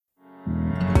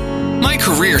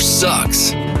career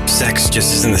sucks. Sex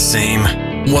just isn't the same.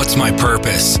 What's my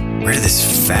purpose? Where did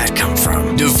this fat come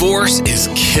from? Divorce is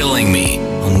killing me.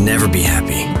 I'll never be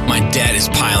happy. My debt is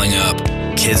piling up.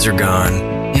 Kids are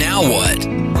gone. Now what?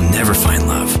 I'll never find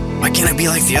love. Why can't I be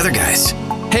like the other guys?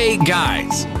 Hey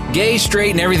guys, gay, straight,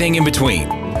 and everything in between.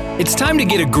 It's time to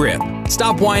get a grip.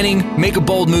 Stop whining, make a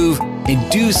bold move,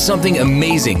 and do something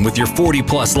amazing with your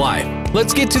 40-plus life.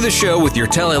 Let's get to the show with your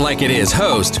Tell It Like It Is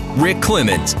host, Rick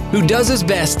Clemens, who does his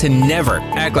best to never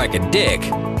act like a dick,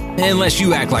 unless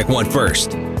you act like one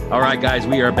first. All right, guys,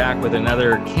 we are back with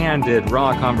another candid,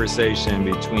 raw conversation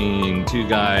between two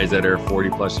guys that are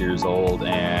 40-plus years old.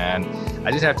 And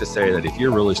I just have to say that if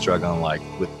you're really struggling like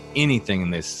with anything in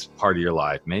this part of your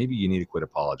life, maybe you need to quit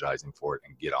apologizing for it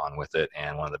and get on with it.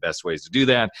 And one of the best ways to do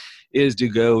that is to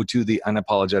go to the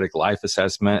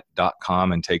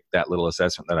unapologeticlifeassessment.com and take that little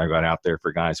assessment that I got out there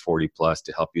for guys 40 plus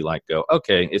to help you like go,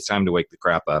 okay, it's time to wake the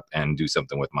crap up and do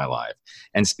something with my life.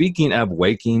 And speaking of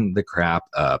waking the crap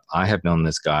up, I have known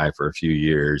this guy for a few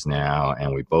years now,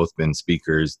 and we've both been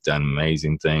speakers, done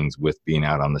amazing things with being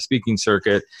out on the speaking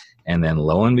circuit. And then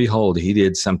lo and behold, he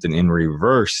did something in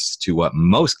reverse to what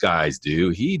most guys do.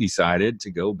 He decided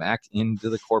to go back into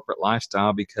the corporate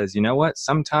lifestyle because you know what?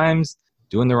 Sometimes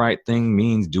doing the right thing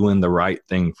means doing the right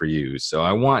thing for you. So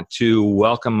I want to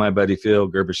welcome my buddy Phil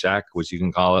Gerbyshak, which you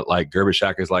can call it like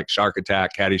Gerbyshak is like Shark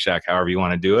Attack, Caddyshack, however you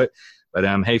want to do it. But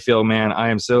hey, Phil, man, I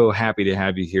am so happy to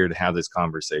have you here to have this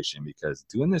conversation because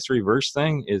doing this reverse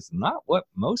thing is not what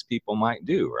most people might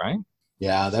do, right?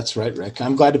 Yeah, that's right, Rick.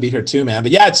 I'm glad to be here too, man.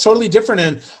 But yeah, it's totally different.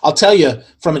 And I'll tell you,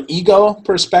 from an ego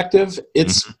perspective,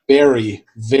 it's very,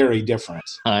 very different.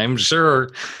 I'm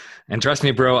sure. And trust me,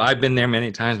 bro, I've been there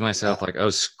many times myself, like, oh,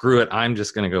 screw it. I'm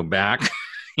just going to go back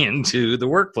into the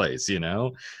workplace, you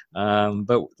know.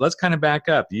 But let's kind of back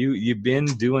up. You've been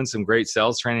doing some great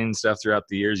sales training and stuff throughout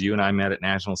the years. You and I met at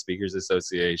National Speakers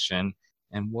Association.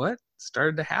 And what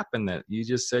started to happen that you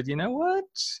just said, you know what?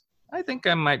 I think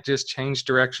I might just change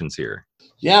directions here.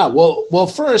 Yeah, well,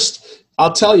 first,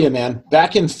 I'll tell you, man,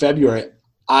 back in February,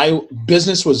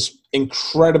 business was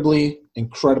incredibly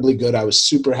good. I was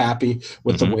super happy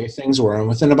with the way things were. And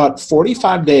within about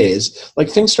 45 days, like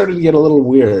things started to get a little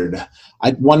weird.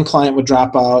 One client would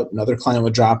drop out, another client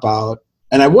would drop out.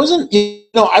 And I wasn't,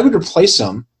 I would replace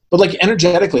them. But like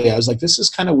energetically, I was like, this is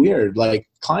kind of weird. Like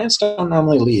clients don't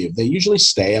normally leave. They usually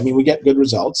stay. I mean, we get good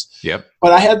results. Yep.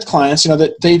 But I had clients,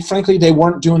 that they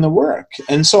weren't doing the work.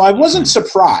 And so I wasn't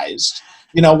surprised.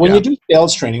 When you do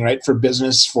sales training, right, for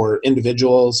business, for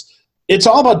individuals, it's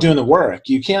all about doing the work.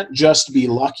 You can't just be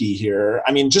lucky here.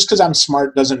 I mean, just because I'm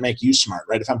smart doesn't make you smart,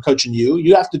 right? If I'm coaching you,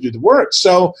 you have to do the work.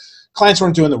 So clients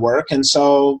weren't doing the work. And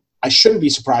so I shouldn't be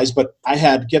surprised, but I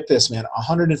had, get this, man,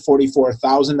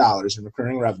 $144,000 in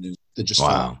recurring revenue that just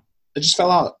fell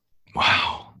out.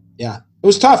 Wow. Yeah. It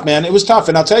was tough, man. It was tough.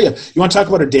 And I'll tell you want to talk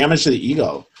about a damage to the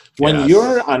ego. When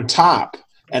you're on top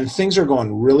and things are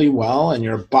going really well and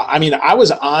I was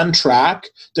on track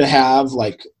to have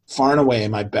like far and away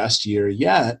my best year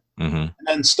yet. And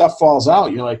then stuff falls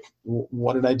out. You're like,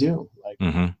 what did I do? Like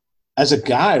as a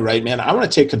guy, right, man, I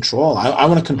want to take control. I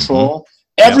want to control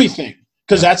everything.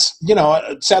 Because that's,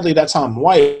 sadly, that's how I'm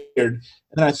wired. And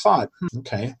then I thought,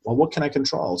 okay, well, what can I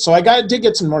control? So I did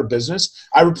get some more business.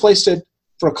 I replaced it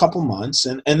for a couple months.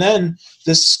 And then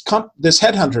this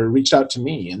headhunter reached out to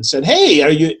me and said, hey, are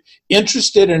you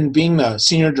interested in being the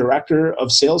senior director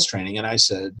of sales training? And I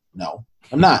said, no,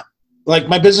 I'm not. Like,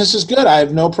 my business is good. I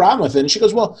have no problem with it. And she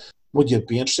goes, well, would you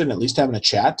be interested in at least having a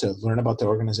chat to learn about the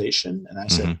organization? And I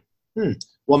said,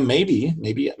 well, maybe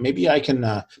I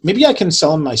can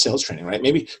sell them my sales training, right?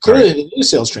 Maybe clearly they need a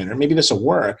sales trainer. Maybe this will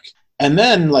work. And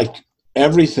then like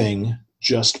everything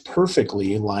just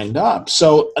perfectly lined up.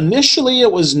 So initially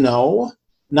it was no,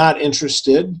 not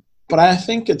interested, but I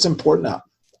think it's important to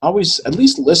always at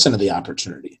least listen to the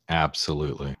opportunity.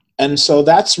 Absolutely. And so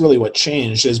that's really what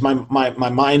changed is my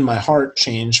mind, my heart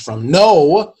changed from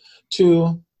no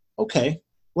to, okay,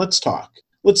 let's talk.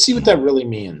 Let's see what that really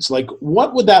means. Like,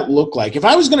 what would that look like? If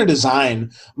I was going to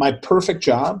design my perfect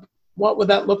job, what would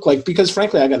that look like? Because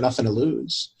frankly, I got nothing to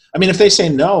lose. I mean, if they say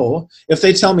no, if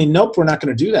they tell me, nope, we're not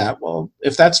going to do that. Well,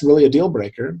 if that's really a deal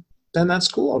breaker, then that's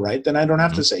cool, right? Then I don't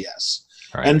have to say yes.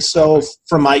 Right. And so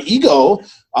from my ego,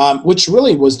 which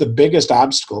really was the biggest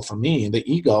obstacle for me, the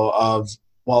ego of,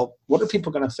 well, what are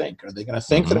people going to think? Are they going to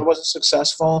think that I wasn't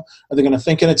successful? Are they going to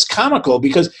think? And it's comical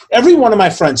because every one of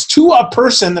my friends, to a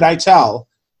person that I tell,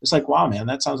 it's like, wow, man,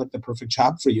 that sounds like the perfect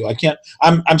job for you.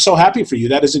 I'm so happy for you.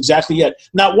 That is exactly it.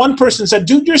 Not one person said,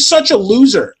 dude, you're such a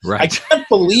loser. Right. I can't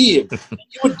believe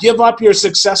you would give up your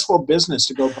successful business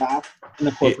to go back in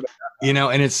the corporate.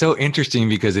 And it's so interesting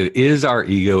because it is our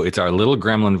ego. It's our little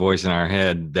gremlin voice in our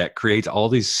head that creates all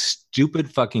these stupid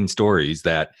fucking stories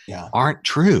that aren't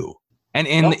true. And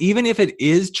even if it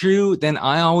is true, then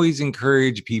I always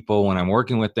encourage people when I'm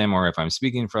working with them or if I'm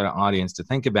speaking in front of an audience to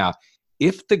think about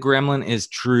if the gremlin is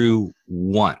true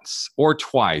once or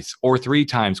twice or 3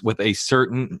 times with a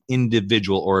certain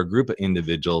individual or a group of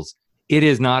individuals, it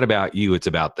is not about you. It's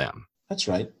about them. That's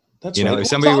right. That's right. If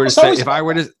somebody were to say, if I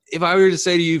were to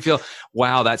say to you, Phil,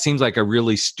 wow, that seems like a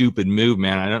really stupid move,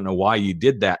 man. I don't know why you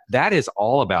did that. That is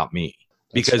all about me.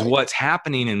 Because what's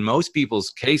happening in most people's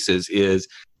cases is,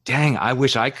 dang, I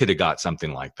wish I could have got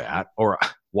something like that. Or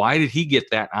why did he get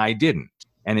that? I didn't.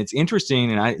 And it's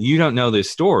interesting. And you don't know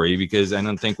this story because I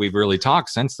don't think we've really talked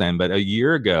since then. But a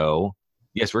year ago,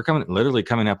 yes, we're literally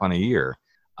coming up on a year.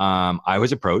 I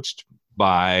was approached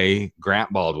by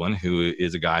Grant Baldwin, who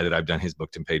is a guy that I've done his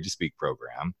Booked and Paid to Speak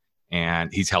program.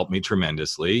 And he's helped me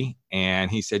tremendously. And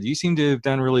he said, you seem to have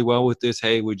done really well with this.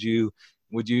 Hey, would you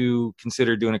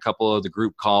consider doing a couple of the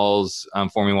group calls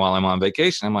for me while I'm on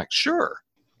vacation? I'm like, sure.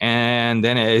 And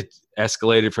then it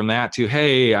escalated from that to,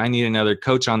 hey, I need another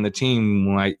coach on the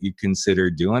team. Might you consider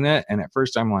doing it? And at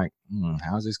first I'm like,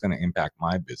 how is this going to impact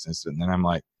my business? And then I'm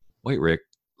like, wait, Rick,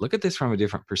 look at this from a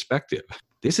different perspective.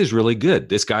 This is really good.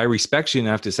 This guy respects you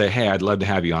enough to say, hey, I'd love to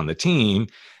have you on the team.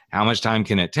 How much time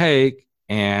can it take?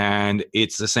 And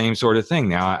it's the same sort of thing.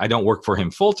 Now, I don't work for him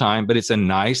full time, but it's a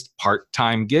nice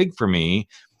part-time gig for me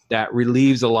that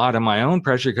relieves a lot of my own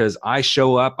pressure because I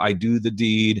show up, I do the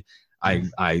deed,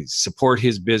 I support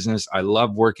his business. I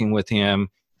love working with him.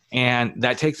 And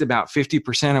that takes about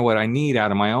 50% of what I need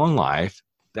out of my own life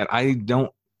that I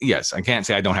don't, yes, I can't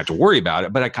say I don't have to worry about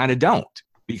it, but I kind of don't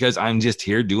because I'm just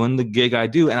here doing the gig I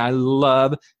do. And I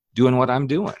love doing what I'm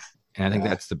doing. And I think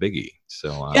that's the biggie.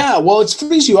 So well, it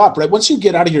frees you up, right? Once you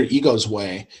get out of your ego's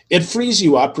way, it frees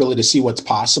you up really to see what's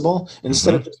possible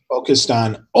instead of just focused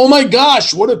on, oh my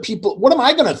gosh, what am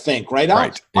I going to think, right? How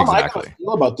am I going to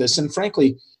feel about this? And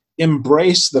frankly,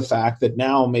 embrace the fact that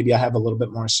now maybe I have a little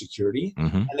bit more security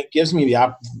and it gives me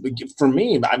for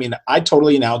me, I mean, I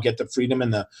totally now get the freedom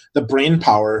and the brain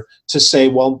power to say,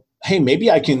 well, hey, maybe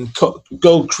I can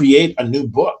go create a new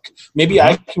book. Maybe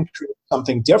I can create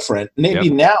something different.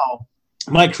 Maybe now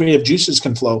my creative juices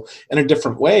can flow in a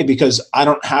different way because I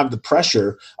don't have the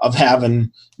pressure of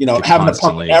having to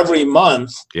pump every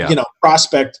month,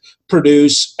 prospect,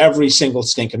 produce every single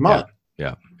stinking month.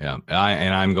 Yeah.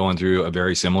 I'm going through a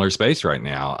very similar space right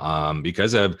now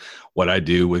because of what I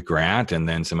do with Grant and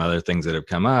then some other things that have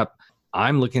come up.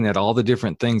 I'm looking at all the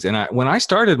different things. And when I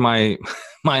started my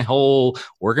whole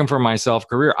working for myself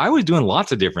career, I was doing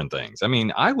lots of different things. I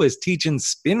mean, I was teaching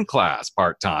spin class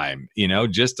part-time,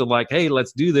 just to like, hey,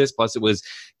 let's do this. Plus it was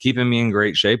keeping me in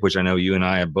great shape, which I know you and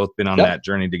I have both been on that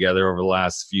journey together over the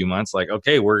last few months. Like,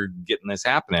 okay, we're getting this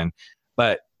happening.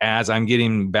 But as I'm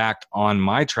getting back on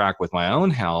my track with my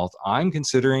own health, I'm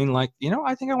considering like,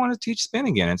 I think I want to teach spin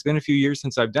again. It's been a few years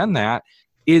since I've done that.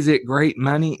 Is it great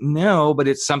money? No, but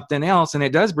it's something else. And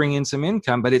it does bring in some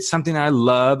income, but it's something I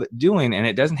love doing. And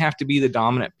it doesn't have to be the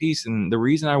dominant piece. And the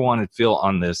reason I wanted Phil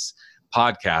on this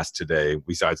podcast today,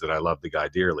 besides that I love the guy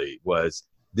dearly, was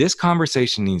this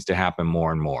conversation needs to happen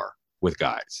more and more with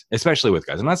guys, especially with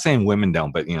guys. I'm not saying women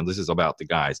don't, but this is about the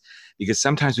guys because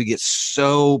sometimes we get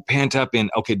so pent up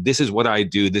in, okay, this is what I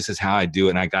do. This is how I do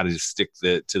it. And I got to just stick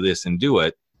to this and do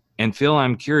it. And Phil,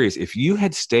 I'm curious if you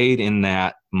had stayed in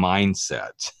that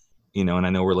mindset, and I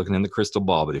know we're looking in the crystal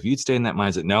ball, but if you'd stayed in that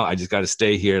mindset, no, I just got to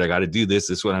stay here. I got to do this.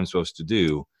 This is what I'm supposed to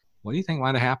do. What do you think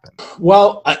might have happened?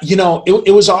 Well,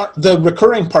 it was the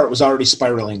recurring part was already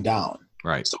spiraling down.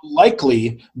 Right. So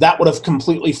likely that would have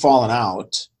completely fallen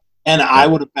out. And I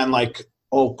would have been like,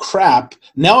 oh, crap.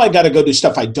 Now I got to go do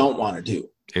stuff I don't want to do.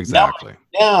 Exactly.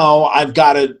 Now I've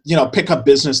got to, pick up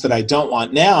business that I don't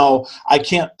want. Now I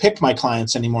can't pick my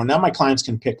clients anymore. Now my clients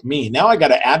can pick me. Now I got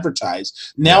to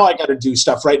advertise. Now I got to do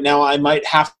stuff. Right now I might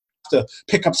have to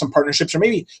pick up some partnerships or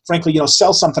maybe, frankly,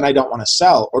 sell something I don't want to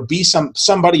sell or be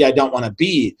somebody I don't want to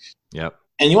be. Yep.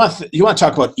 And you want to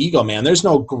talk about ego, man. There's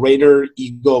no greater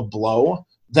ego blow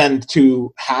than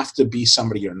to have to be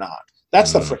somebody you're not.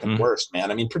 That's the freaking worst,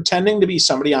 man. I mean, pretending to be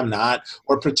somebody I'm not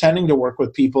or pretending to work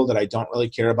with people that I don't really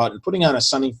care about and putting on a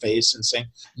sunny face and saying,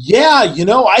 yeah,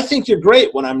 I think you're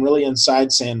great when I'm really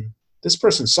inside saying, this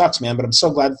person sucks, man, but I'm so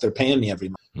glad that they're paying me every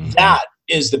month. That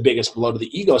is the biggest blow to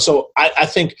the ego. So I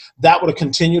think that would have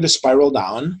continued to spiral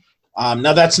down.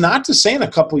 Now, that's not to say in a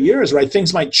couple of years, right,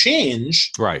 things might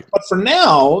change. Right. But for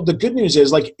now, the good news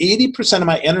is like 80% of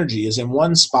my energy is in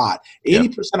one spot.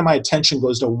 80% of my attention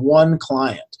goes to one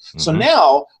client. So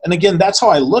now, and again, that's how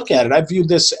I look at it. I view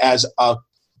this as a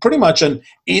pretty much an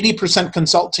 80%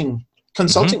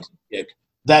 consulting gig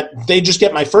that they just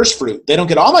get my first fruit. They don't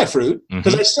get all my fruit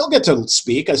because I still get to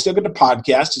speak. I still get to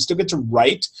podcast. I still get to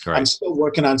write. Right. I'm still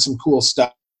working on some cool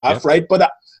stuff, right?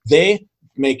 But they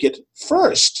make it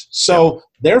first. So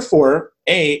therefore,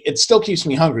 it still keeps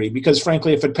me hungry because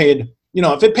frankly, if it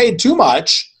paid too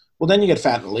much, well, then you get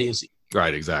fat and lazy.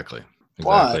 Right. Exactly.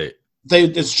 But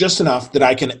it's just enough that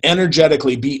I can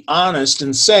energetically be honest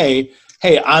and say,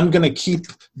 hey, I'm going to keep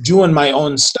doing my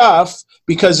own stuff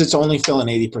because it's only filling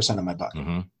 80% of my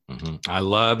bucket. I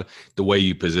love the way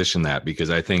you position that because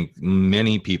I think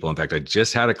many people, in fact, I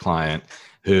just had a client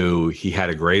who he had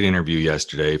a great interview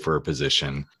yesterday for a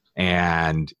position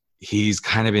and he's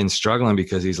kind of been struggling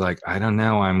because he's like, I don't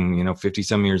know, I'm 50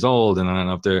 some years old and I don't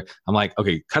know if I'm like,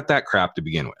 okay, cut that crap to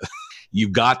begin with.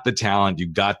 You've got the talent,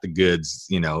 you've got the goods,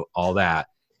 all that.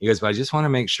 He goes, but I just want to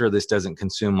make sure this doesn't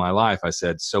consume my life. I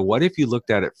said, so what if you looked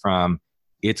at it from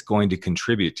it's going to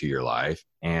contribute to your life?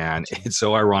 And it's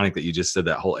so ironic that you just said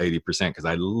that whole 80% because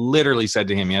I literally said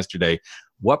to him yesterday,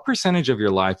 what percentage of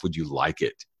your life would you like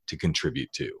it to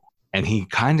contribute to? And he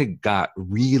kind of got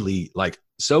really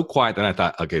so quiet that I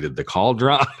thought, okay, did the call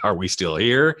drop? Are we still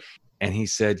here? And he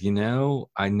said,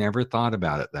 I never thought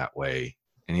about it that way.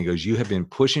 And he goes, you have been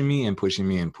pushing me and pushing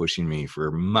me and pushing me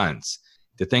for months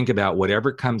to think about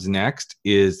whatever comes next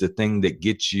is the thing that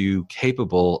gets you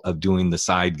capable of doing the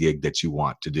side gig that you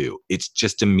want to do. It's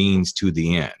just a means to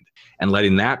the end. And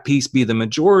letting that piece be the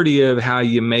majority of how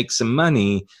you make some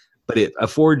money, but it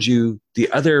affords you the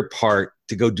other part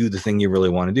to go do the thing you really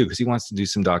want to do. Because he wants to do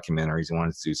some documentaries, he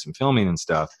wants to do some filming and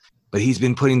stuff. But he's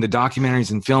been putting the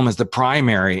documentaries and film as the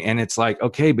primary. And it's like,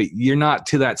 okay, but you're not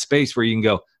to that space where you can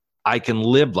go, I can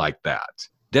live like that.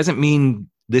 Doesn't mean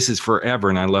this is forever.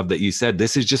 And I love that you said,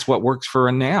 this is just what works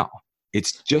for now.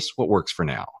 It's just what works for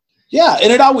now. Yeah.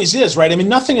 And it always is, right? I mean,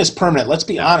 nothing is permanent. Let's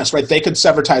be honest, right? They could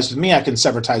sever ties with me. I can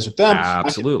sever ties with them.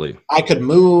 Absolutely. I could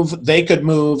move. They could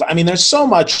move. I mean, there's so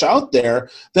much out there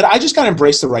that I just got to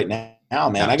embrace the right now,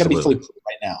 man. I got to be fully present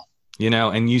right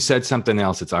now. And you said something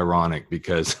else. It's ironic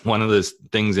because one of the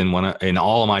things in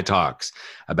all of my talks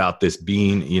about this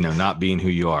being, not being who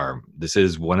you are, this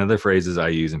is one of the phrases I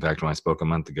use. In fact, when I spoke a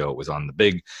month ago, it was on the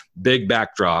big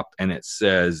backdrop. And it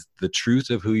says, the truth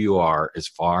of who you are is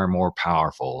far more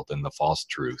powerful than the false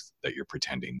truth that you're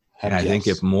pretending. And I think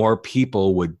if more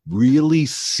people would really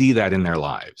see that in their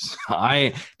lives,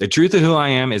 the truth of who I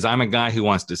am is I'm a guy who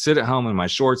wants to sit at home in my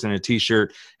shorts and a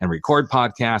t-shirt and record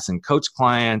podcasts and coach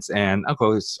clients. And of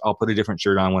course, I'll put a different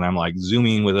shirt on when I'm like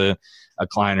Zooming with a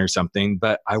client or something,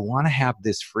 but I want to have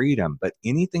this freedom. But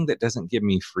anything that doesn't give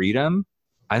me freedom,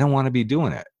 I don't want to be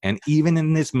doing it. And even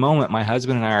in this moment, my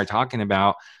husband and I are talking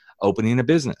about opening a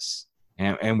business.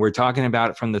 And we're talking about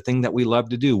it from the thing that we love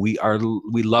to do. We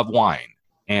love wine.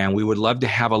 And we would love to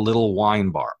have a little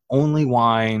wine bar, only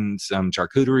wine, some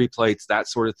charcuterie plates, that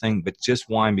sort of thing, but just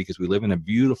wine because we live in a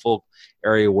beautiful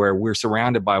area where we're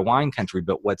surrounded by wine country.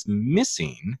 But what's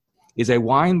missing is a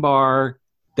wine bar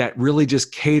that really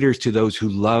just caters to those who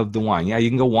love the wine. Yeah, you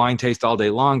can go wine taste all day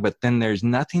long, but then there's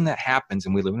nothing that happens.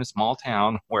 And we live in a small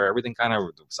town where everything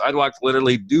the sidewalks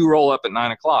literally do roll up at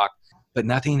 9:00, but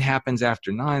nothing happens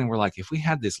after 9. And we're like, if we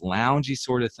had this loungy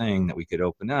sort of thing that we could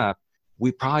open up,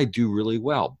 we probably do really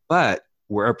well. But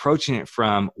we're approaching it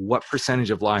from what percentage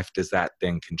of life does that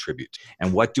then contribute?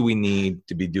 And what do we need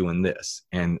to be doing this?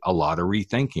 And a lot of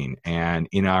rethinking. And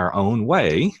in our own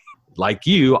way, like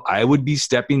you, I would be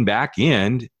stepping back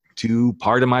in to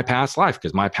part of my past life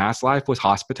because my past life was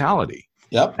hospitality.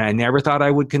 Yep. And I never thought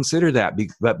I would consider that,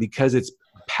 but because it's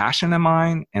passion of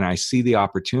mine and I see the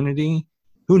opportunity,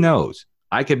 who knows?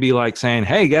 I could be like saying,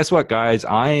 hey, guess what, guys?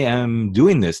 I am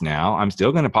doing this now. I'm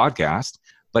still going to podcast,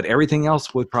 but everything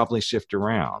else would probably shift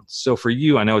around. So for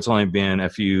you, I know it's only been a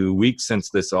few weeks since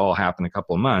this all happened, a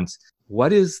couple of months.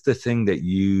 What is the thing that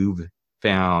you've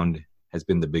found has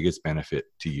been the biggest benefit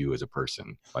to you as a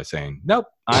person by saying, nope,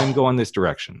 I'm going this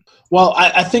direction? Well,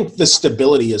 I think the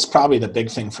stability is probably the big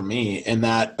thing for me in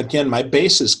that, again, my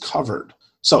base is covered.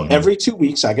 So every 2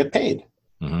 weeks I get paid.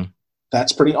 Mm-hmm.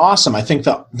 That's pretty awesome. I think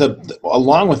the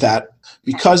along with that,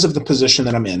 because of the position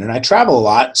that I'm in, and I travel a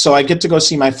lot, so I get to go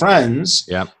see my friends.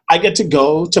 Yeah. I get to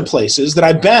go to places that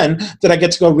I've been, that I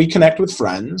get to go reconnect with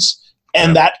friends.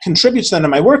 And that contributes then to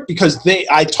my work because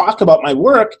I talk about my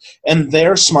work and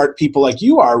they're smart people like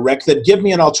you are, Rick, that give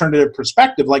me an alternative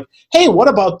perspective. Like, hey, what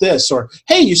about this? Or,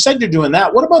 hey, you said you're doing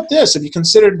that. What about this? Have you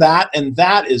considered that? And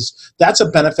that's a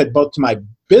benefit both to my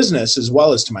business as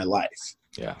well as to my life.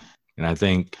 Yeah. And I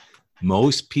think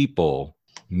most people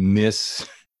miss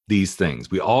these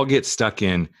things. We all get stuck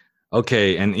in,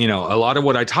 okay, and you know, a lot of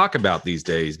what I talk about these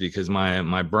days, because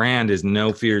my brand is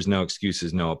no fears, no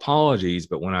excuses, no apologies.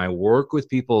 But when I work with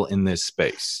people in this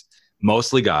space,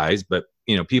 mostly guys, but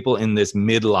you know, people in this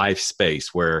midlife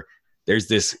space where there's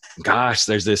this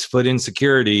foot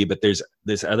insecurity, but there's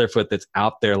this other foot that's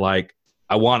out there like,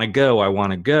 I want to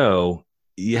go.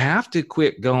 You have to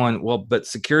quit going, well, but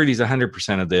security is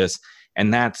 100% of this,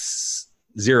 and that's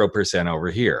 0% over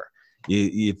here.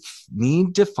 You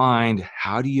need to find,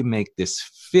 how do you make this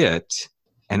fit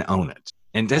and own it?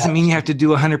 And it doesn't mean you have to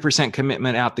do 100%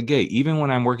 commitment out the gate. Even when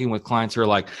I'm working with clients who are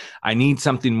like, I need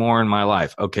something more in my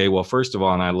life. Okay, well, first of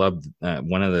all, and I love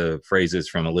one of the phrases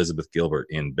from Elizabeth Gilbert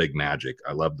in Big Magic.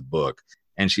 I love the book.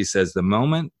 And she says, the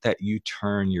moment that you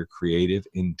turn your creative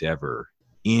endeavor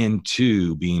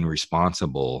into being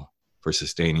responsible for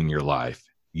sustaining your life,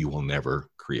 you will never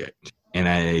create. And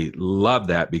I love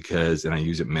that because, and I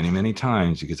use it many, many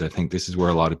times, because I think this is where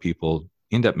a lot of people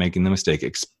end up making the mistake,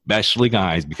 especially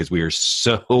guys, because we are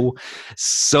so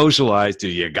socialized to,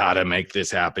 you got to make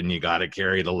this happen. You got to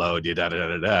carry the load,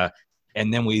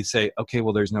 And then we say, okay,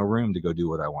 well, there's no room to go do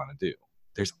what I want to do.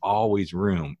 There's always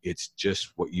room. It's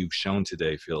just what you've shown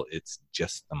today, Phil. It's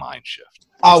just the mind shift.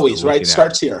 Always, right?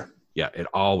 Starts here. Yeah, it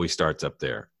always starts up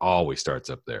there.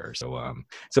 So,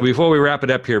 so before we wrap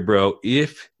it up here, bro,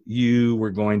 if you were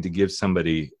going to give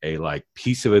somebody a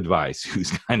piece of advice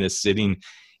who's kind of sitting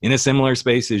in a similar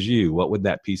space as you, what would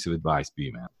that piece of advice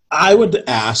be, man? I would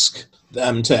ask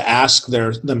them to ask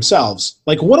themselves,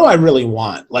 what do I really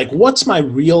want? What's my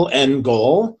real end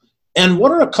goal? And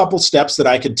what are a couple steps that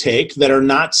I could take that are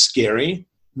not scary,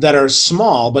 that are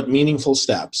small but meaningful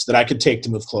steps that I could take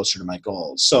to move closer to my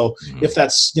goals? So if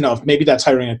that's, maybe that's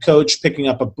hiring a coach, picking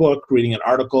up a book, reading an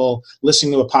article,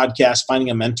 listening to a podcast, finding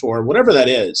a mentor, whatever that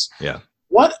is. Yeah.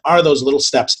 What are those little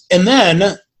steps? And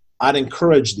then I'd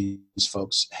encourage these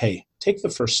folks, hey, take the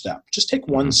first step. Just take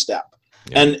one step.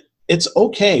 Yeah. And it's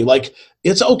okay.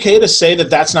 It's okay to say that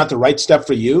that's not the right step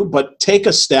for you, but take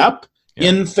a step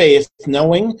in faith,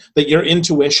 knowing that your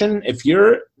intuition, if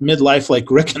you're midlife like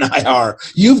Rick and I are,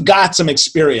 you've got some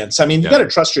experience. I mean, you got to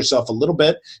trust yourself a little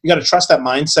bit. You got to trust that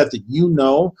mindset that you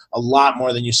know a lot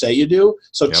more than you say you do.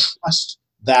 So trust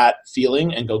that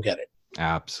feeling and go get it.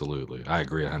 Absolutely. I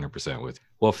agree 100% with you.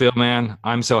 Well, Phil, man,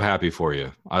 I'm so happy for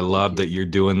you. I love that you're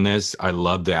doing this. I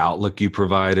love the outlook you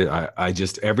provided. I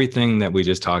just, everything that we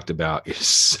just talked about is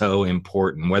so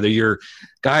important. Whether you're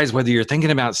thinking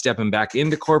about stepping back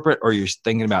into corporate, or you're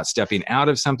thinking about stepping out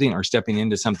of something or stepping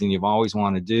into something you've always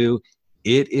wanted to do,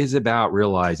 it is about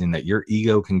realizing that your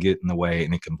ego can get in the way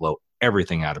and it can blow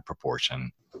everything out of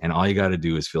proportion. And all you got to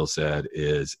do, as Phil said,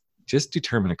 is just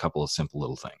determine a couple of simple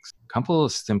little things, a couple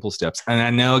of simple steps. And I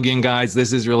know, again, guys,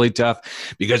 this is really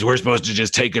tough because we're supposed to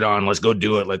just take it on. Let's go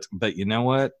do it. But you know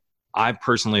what? I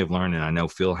personally have learned, and I know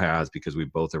Phil has, because we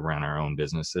both have run our own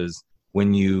businesses.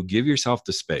 When you give yourself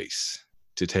the space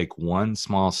to take one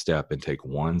small step and take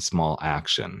one small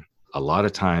action, a lot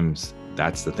of times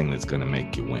that's the thing that's going to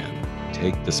make you win.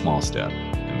 Take the small step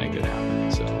and make it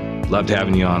happen. So loved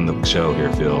having you on the show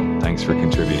here, Phil. Thanks for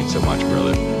contributing so much,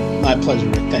 brother. My pleasure,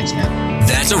 Rick. Thanks, man.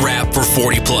 That's a wrap for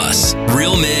 40 Plus.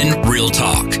 Real men, real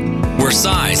talk. Where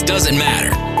size doesn't matter.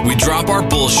 We drop our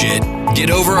bullshit, get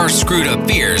over our screwed up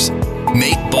fears,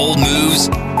 make bold moves,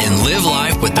 and live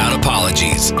life without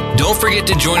apologies. Don't forget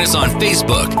to join us on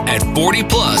Facebook at 40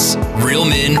 Plus Real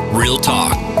Men, Real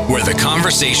Talk, where the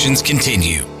conversations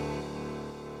continue.